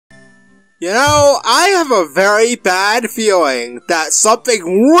You know, I have a very bad feeling that something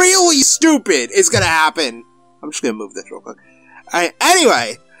really stupid is gonna happen. I'm just gonna move this real quick. Alright,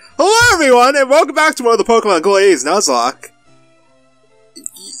 anyway. Hello everyone, and welcome back to more of the Pokemon Glazed Nuzlocke.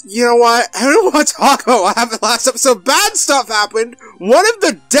 You know what? I don't know what to talk about what happened last episode. Bad stuff happened. One of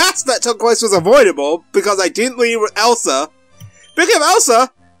the deaths that took place was avoidable because I didn't leave with Elsa. Speaking of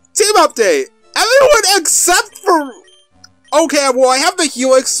Elsa, team update. Everyone except for... Okay, well, I have the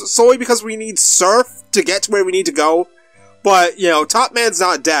Helix solely because we need Surf to get to where we need to go. But, you know, Top Man's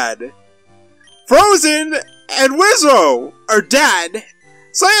not dead. Frozen and Wizro are dead.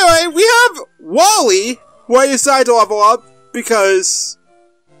 So anyway, we have Wally, who I decided to level up because...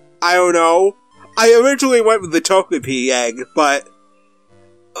 I don't know. I originally went with the Togepi egg, but...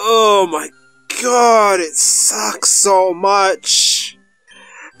 Oh my god, it sucks so much.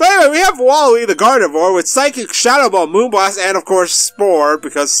 But anyway, we have Wally, the Gardevoir, with Psychic, Shadow Ball, Moonblast, and of course Spore,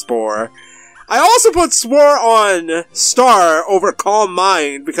 because Spore. I also put Spore on Star over Calm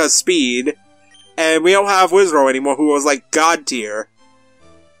Mind, because Speed. And we don't have Wizro anymore, who was like God tier.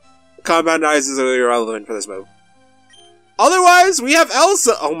 Compound Eyes is really irrelevant for this move. Otherwise, we have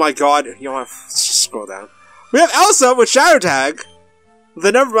Elsa. Oh my god, you don't have to scroll down. We have Elsa with Shadow Tag,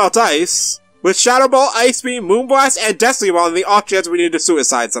 the Never Melt Ice, with Shadow Ball, Ice Beam, Moonblast, and Destiny Ball on the off chance we need to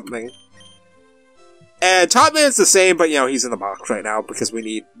suicide something. And Top Man's the same, but you know, he's in the box right now because we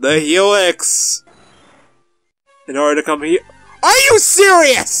need the Helix in order to come here. Are you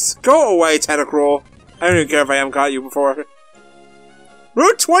serious? Go away, Tentacruel. I don't even care if I haven't caught you before.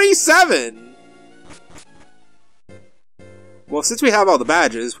 Route 27! Well, since we have all the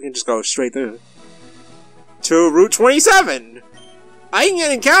badges, we can just go straight through. To Route 27! I can get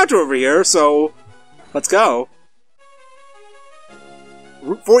an encounter over here, so... Let's go.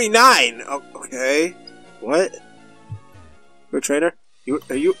 Route 49! Oh, okay. What? Good trainer?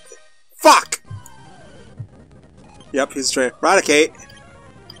 Are you... Fuck! Yep, he's a trainer. Eradicate!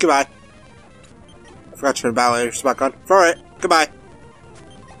 Goodbye. I forgot to turn battle energy back on. For it! Goodbye.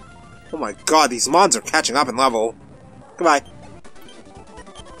 Oh my god, these mons are catching up in level. Goodbye.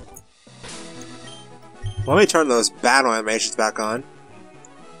 Let me turn those battle animations back on.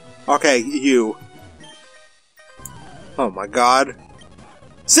 Okay, you. Oh my god.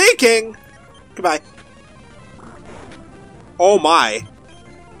 Seeking! Goodbye. Oh my.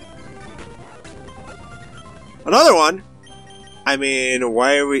 Another one? I mean,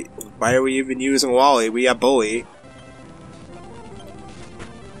 why are we even using Wally? We have Bully.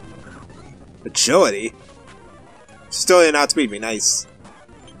 Agility? Still didn't outspeed me, nice.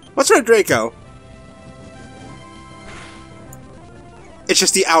 What's for Draco? It's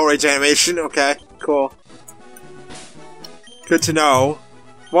just the outrage animation, okay, cool. Good to know.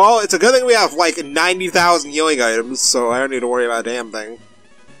 Well, it's a good thing we have like 90,000 healing items, so I don't need to worry about a damn thing.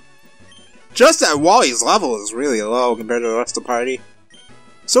 Just that Wally's level is really low compared to the rest of the party.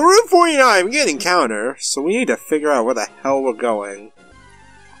 So Route 49, we get an encounter, so we need to figure out where the hell we're going.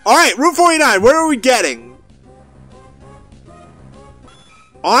 Alright, Route 49, where are we getting?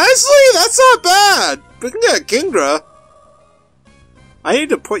 Honestly, that's not bad! We can get a Kingdra. I need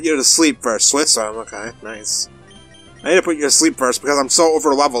to put you to sleep first. Switzerland, okay, nice. I need to put you to sleep first because I'm so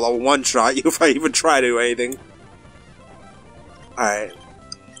over leveled I'll one-shot you if I even try to do anything. Alright.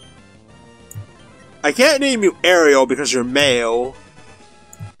 I can't name you Ariel because you're male.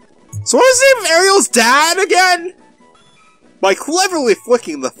 So what is the name of Ariel's dad again? By cleverly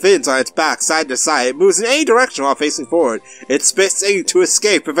flicking the fins on its back side to side, it moves in any direction while facing forward. It spits aim to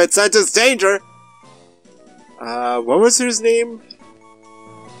escape if it senses danger. What was his name?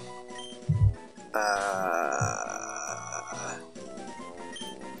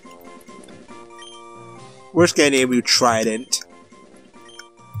 We're just gonna name you Trident.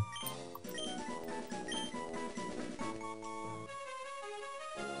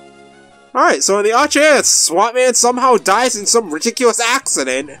 Alright, so in the off chance, Swamp Man somehow dies in some ridiculous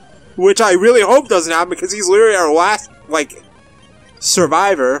accident, which I really hope doesn't happen because he's literally our last, like,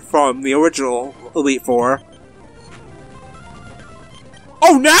 survivor from the original Elite Four.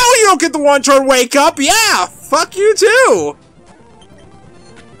 Oh, now you don't get the one-turn wake up? Yeah! Fuck you too!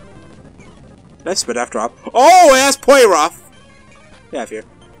 Nice spit after drop. Oh, it has Play Rough! Yeah, here.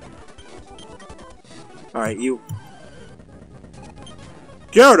 Alright, you.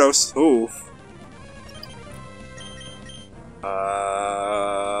 Gyarados! Oof.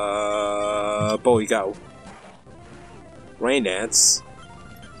 Bully, go. Rain Dance.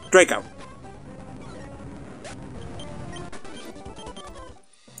 Draco.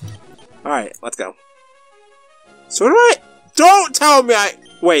 Alright, let's go. So do I... Don't tell me I...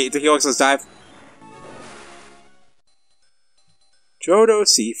 Wait, the Helix has dive? Johto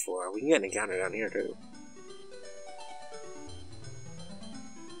C4. We can get an encounter down here too.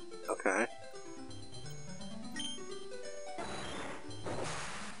 Okay.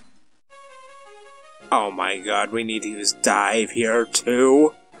 Oh my god, we need to use dive here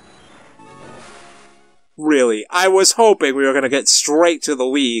too? Really, I was hoping we were gonna get straight to the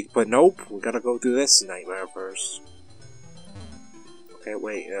league, but nope, we gotta go through this nightmare first. Okay,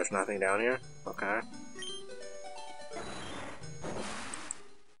 wait, there's nothing down here? Okay.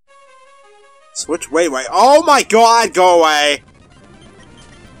 Which way, oh my god, go away!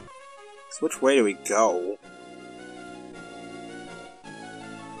 So which way do we go?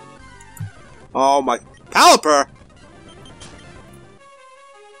 Oh my... Pelipper!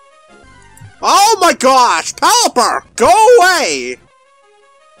 Oh my gosh! Pelipper! Go away!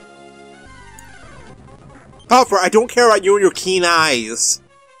 Pelipper, I don't care about you and your keen eyes.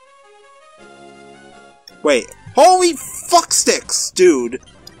 Wait. Holy fuck sticks, dude!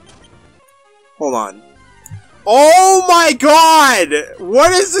 Hold on. Oh my god!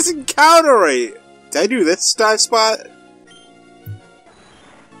 What is this encounter rate? Did I do this dive spot?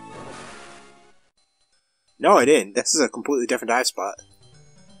 No, I didn't. This is a completely different dive spot.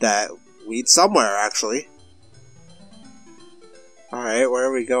 That leads somewhere, actually. Alright, where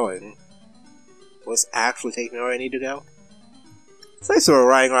are we going? What's actually taking me where I need to go? It's nice that we're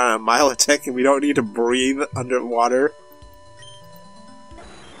riding around a Milotic and we don't need to breathe underwater.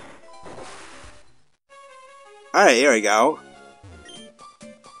 Alright, here we go.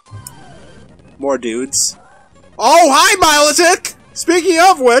 More dudes. Oh, hi, Milotic! Speaking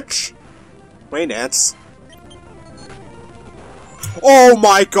of which... Rain Dance. Oh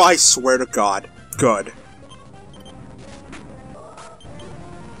my god, I swear to god. Good.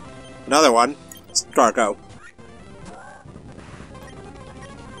 Another one. Start, go.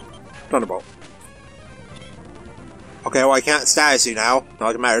 Thunderbolt. Okay, well I can't status you now. Not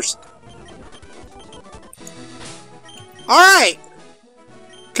like it matters. Alright!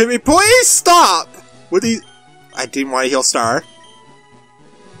 Can we please stop with these... I didn't want to heal Star.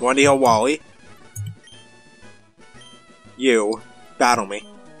 Want to heal Wally. You. Battle me.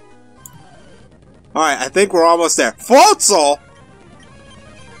 Alright, I think we're almost there. Floatzel!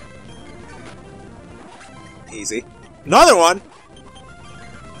 Easy. Another one!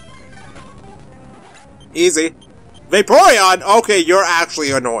 Easy. Vaporeon! Okay, you're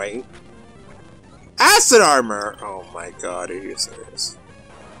actually annoying. Acid Armor! Oh my god, are you serious?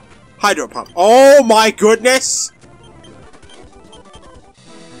 Hydro Pump. Oh my goodness!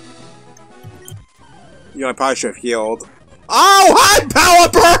 You know, I probably should have healed. Oh, hi,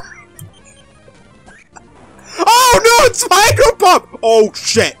 Pelipper! Oh no, it's Hydro Pump! Oh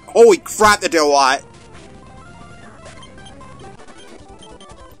shit! Holy crap, that did a lot.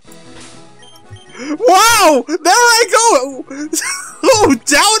 Wow! There I go! Oh,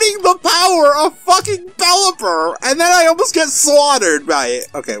 doubting the power of fucking Pelipper! And then I almost get slaughtered by it.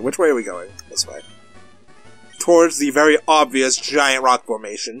 Okay, which way are we going? This way. Towards the very obvious giant rock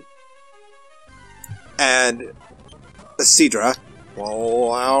formation. And... the Seadra.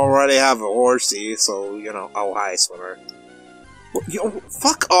 Well, I already have a horsey, so, you know, oh, hi, swimmer. Well, yo,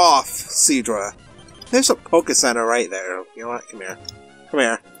 fuck off, Seadra. There's a Poke Center right there. You know what? Come here. Come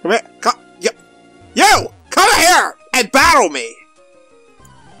here. Come here. Come. You! Come here! And battle me!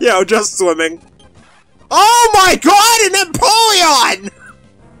 Yo, just swimming. Oh my god, an Empoleon!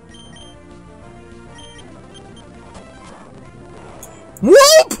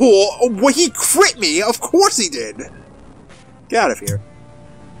 Whirlpool? Oh, well, he crit me. Of course he did. Get out of here.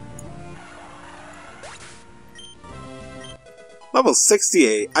 Level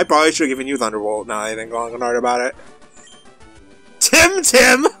 68. I probably should have given you Thunderbolt now that I think long and hard about it.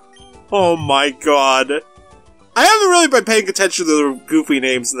 Tim! Oh my god. I haven't really been paying attention to the goofy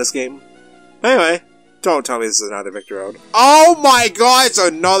names in this game. Anyway, don't tell me this is another Victory Road. Oh my god, it's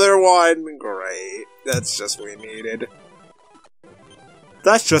another one! Great. That's just what we needed.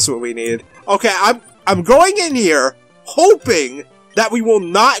 That's just what we needed. Okay, I'm going in here hoping that we will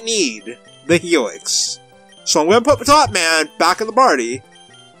not need the Helix. So I'm gonna put Top Man back in the party.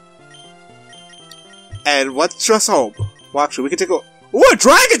 And let's just hope. Well, actually, we can take a... Ooh, a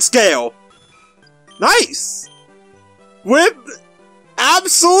Dragon Scale! Nice! With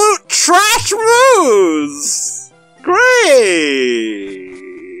absolute trash moves! Great!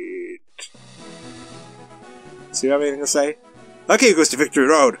 So you have anything to say? Okay, goes to Victory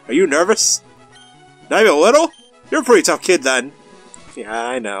Road. Are you nervous? Not even a little? You're a pretty tough kid then. Yeah,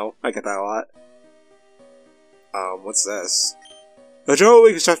 I know. I get that a lot. What's this? Joe,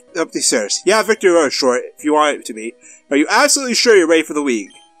 we can start up these stairs. Yeah, Victory Road is short, if you want it to be. Are you absolutely sure you're ready for the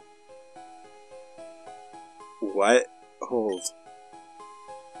league? What? Hold.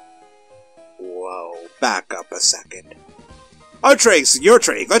 Whoa, back up a second. I'm trading, so you're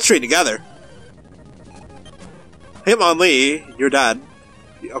trading. Let's trade together. Hitmonlee, you're dead.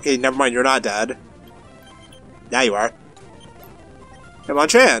 Okay, never mind, you're not dead. Now you are.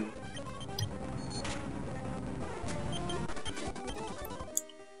 Hitmonchan.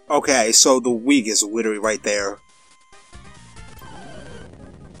 Okay, so the weak is literally right there.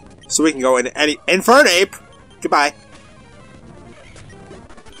 So we can go in any Infernape! Goodbye.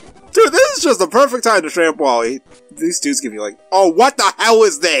 Dude, this is just the perfect time to trade Wally. These dudes give you like, oh, what the hell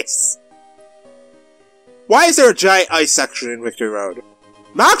is this? Why is there a giant ice section in Victory Road?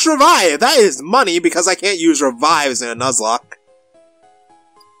 Max Revive! That is money because I can't use revives in a Nuzlocke.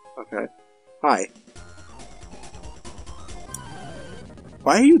 Okay. Hi.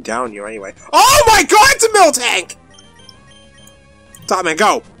 Why are you down here anyway? Oh my god, it's a Miltank! Top man,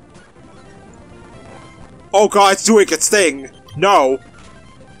 go! Oh god, it's doing its thing! No!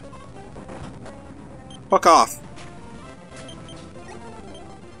 Fuck off.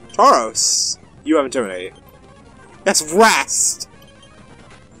 Tauros, you have Intimidate. That's Rest!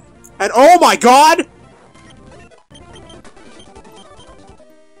 And oh my god!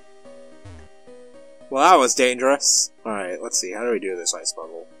 Well, that was dangerous. Alright, let's see. How do we do this ice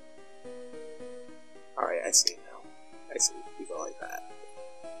bubble? Alright, I see now. I see. You go like that.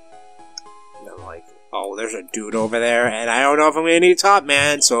 And then like, oh, there's a dude over there, and I don't know if I'm gonna need top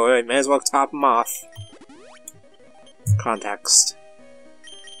man, so I may as well top him off. Context.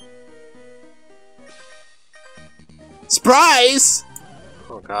 Surprise!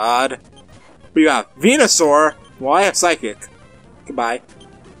 Oh god. What do you got? Venusaur? Well, I have Psychic. Goodbye.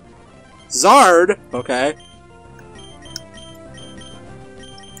 Zard? Okay.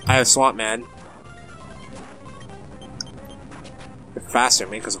 I have Swamp Man. You're faster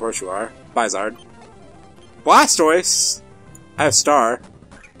than me, because of course you are. Bye, Zard. Blastoise! I have Star.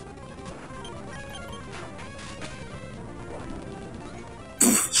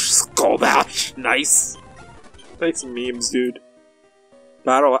 Skull Ouch! Nice. Nice memes, dude.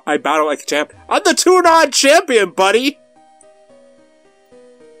 I battle like a champ. I'm the two-non champion, buddy!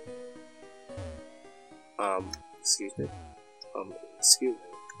 Excuse me. Excuse me.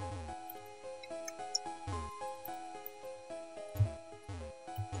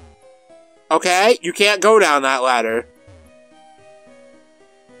 Okay, you can't go down that ladder.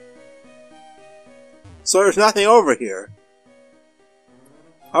 So there's nothing over here.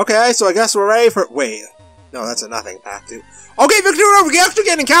 Okay, so I guess we're ready for- wait. No, that's a nothing path, dude. Okay, Victor, we can actually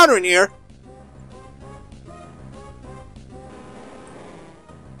get an encounter in here!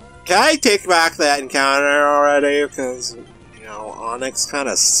 Can I take back that encounter already? Because, you know, Onyx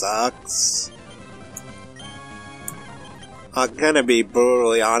kinda sucks. I'm gonna be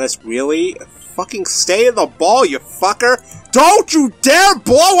brutally honest, really? Fucking stay in the ball, you fucker! Don't you dare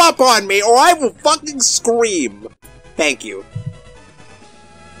blow up on me, or I will fucking scream! Thank you.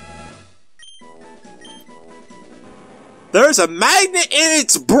 There's a magnet in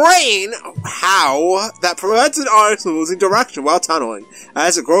its brain, how, that prevents an Onyx from losing direction while tunneling.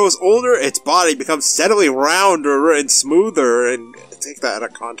 As it grows older, its body becomes steadily rounder and smoother, and take that out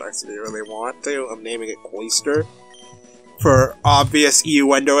of context if you really want to. I'm naming it Cloister. For obvious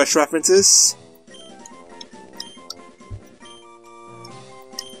innuendo-ish references.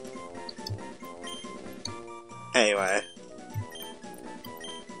 Anyway.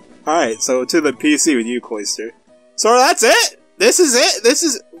 Alright, so to the PC with you, Cloister. So that's it! This is it! This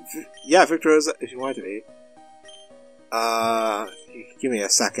is... yeah, Victor, if you want it to be. Give me a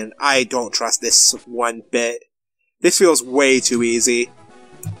second. I don't trust this one bit. This feels way too easy.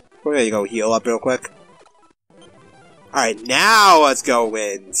 We're gonna go heal up real quick. Alright, now let's go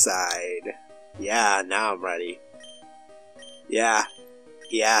inside. Yeah, now I'm ready. Yeah.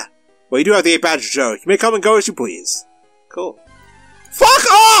 Yeah. Well, you do have the 8 badge show. You may come and go as you please. Cool.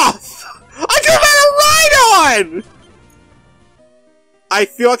 Fuck off! I just had a ride on! I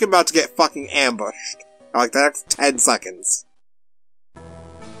feel like I'm about to get fucking ambushed. Like the next 10 seconds.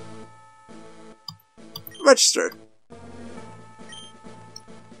 Register.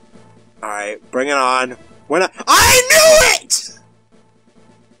 Alright, bring it on. When I knew it!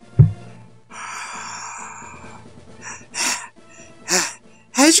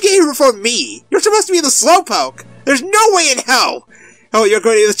 How'd you get here before me? You're supposed to be the Slowpoke! There's no way in hell! Oh, you're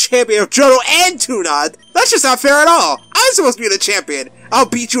going to be the champion of Johto and Tunod! That's just not fair at all! I'm supposed to be the champion! I'll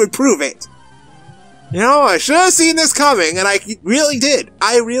beat you and prove it! You know, I should have seen this coming, and I really did.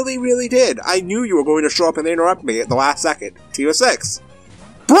 I really, really did. I knew you were going to show up and interrupt me at the last second. TO6.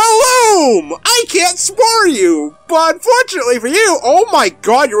 Breloom! I can't spore you! But unfortunately for you, oh my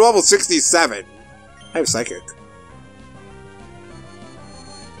god, you're level 67. I have Psychic.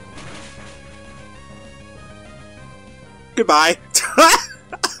 Goodbye.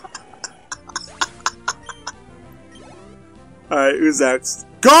 Alright, who's next?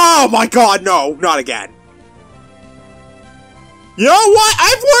 Oh my god, no! Not again. You know what?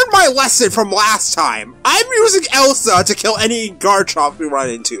 I've learned my lesson from last time. I'm using Elsa to kill any Garchomp we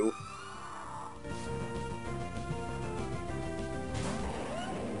run into.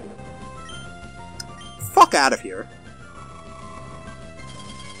 Fuck out of here.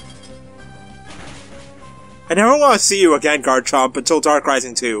 I never want to see you again, Garchomp, until Dark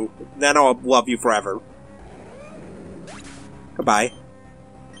Rising 2. Then I'll love you forever. Goodbye.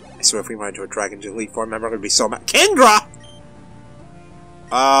 I swear if we run into a Dragon Elite Four member, I'm gonna be so mad. Kendra!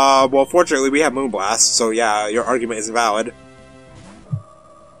 Well, fortunately, we have Moonblast, so yeah, your argument is valid.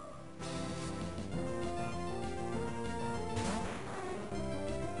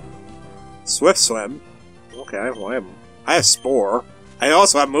 Swift Swim? Okay, well, I have Spore. I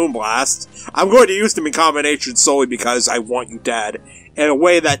also have Moonblast. I'm going to use them in combination solely because I want you dead, in a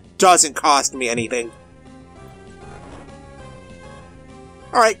way that doesn't cost me anything.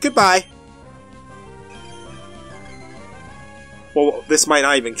 Alright, goodbye. Well, this might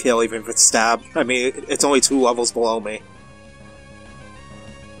not even kill, even if it's stab. I mean, it's only 2 levels below me.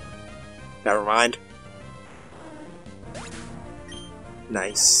 Never mind.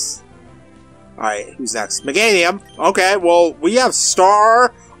 Nice. Alright, who's next? Meganium! Okay, well, we have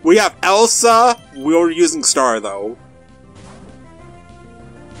Star, we have Elsa, we were using Star, though.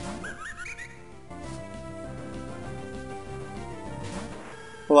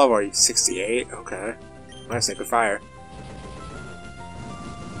 What level are you? 68? Okay. Nice, Sacred Fire.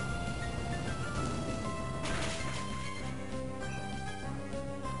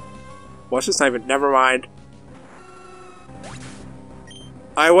 What's this not even? Never mind.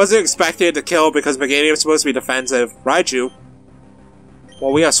 I wasn't expecting to kill because Meganium's supposed to be defensive. Raichu.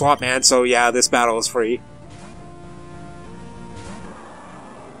 Well, we have Swamp Man, so yeah, this battle is free.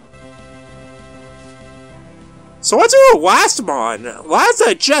 So what's our last mon? Last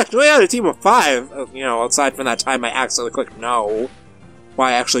I checked, we had a team of 5. You know, aside from that time I accidentally clicked no. Well,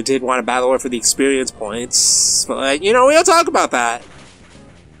 I actually did want to battle her for the experience points. But, you know, we don't talk about that.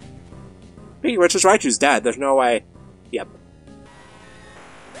 Hey, Richard's Raichu's dead. There's no way. Yep.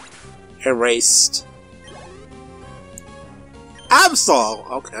 Erased. Absol!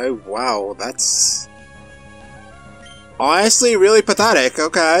 Okay, wow, that's... honestly really pathetic.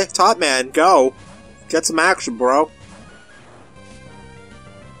 Okay, Top Man, go. Get some action, bro.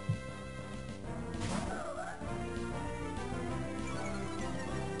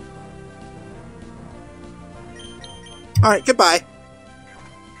 Alright, goodbye.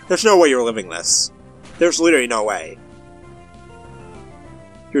 There's no way you're living this. There's literally no way.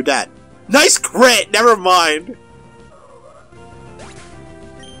 You're dead. Nice crit! Never mind!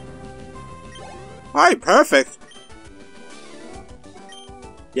 Alright, perfect.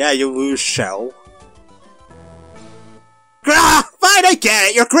 Yeah, you lose, Shell. Ah, fine, I get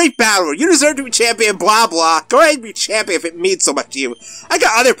it. You're a great battler. You deserve to be champion, blah blah. Go ahead and be champion if it means so much to you. I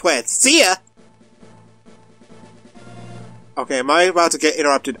got other plans. See ya! Okay, am I about to get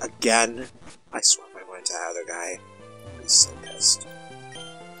interrupted again? I swear if I went to that other guy, I'd be so pissed.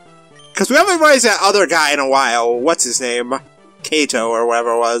 Because we haven't raised that other guy in a while. What's his name? Kato, or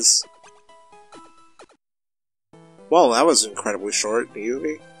whatever it was. Well, that was incredibly short. Easy.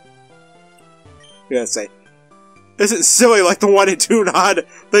 You gotta say, isn't silly like the 1 and 2 nod.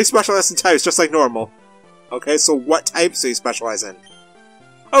 They specialize in types just like normal. Okay, so what types do you specialize in?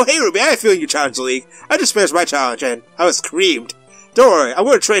 Oh, hey Ruby, I have a feeling you challenged the league. I just finished my challenge and I was creamed. Don't worry, I'm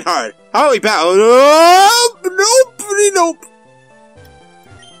gonna train hard. How about we battle? Nope.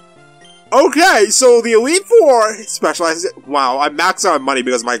 Okay, so the Elite Four specializes. Wow, I'm maxed out on money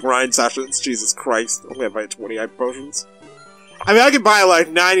because of my grind sessions. Jesus Christ. I'm gonna buy 29 potions. I mean, I can buy like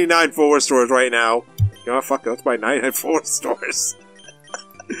 99 full restores right now. You know what? Fuck it, let's buy 99 full restores.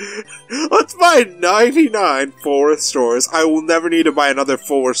 Let's buy 99 full restores. I will never need to buy another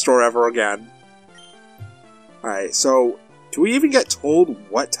full restore ever again. Alright, so do we even get told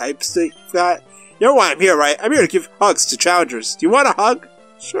what types they got? You know why I'm here, right? I'm here to give hugs to challengers. Do you want a hug?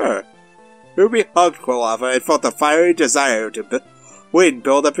 Sure. Ruby hugged Quilava and felt a fiery desire to win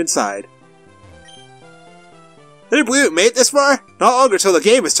build up inside. Can you believe it made it this far? Not longer till the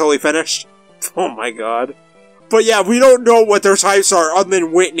game is totally finished. Oh my god. But yeah, we don't know what their types are other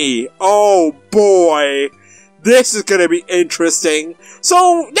than Whitney. Oh boy. This is gonna be interesting.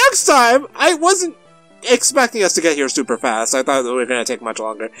 So, next time, I wasn't expecting us to get here super fast. I thought we were gonna take much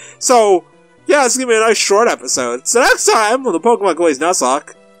longer. So, yeah, it's gonna be a nice short episode. So next time, on the Pokemon Glazed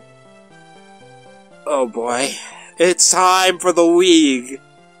Nuzlocke. Oh boy. It's time for the League.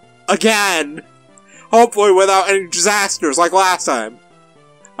 Again. Hopefully without any disasters like last time.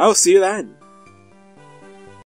 I will see you then.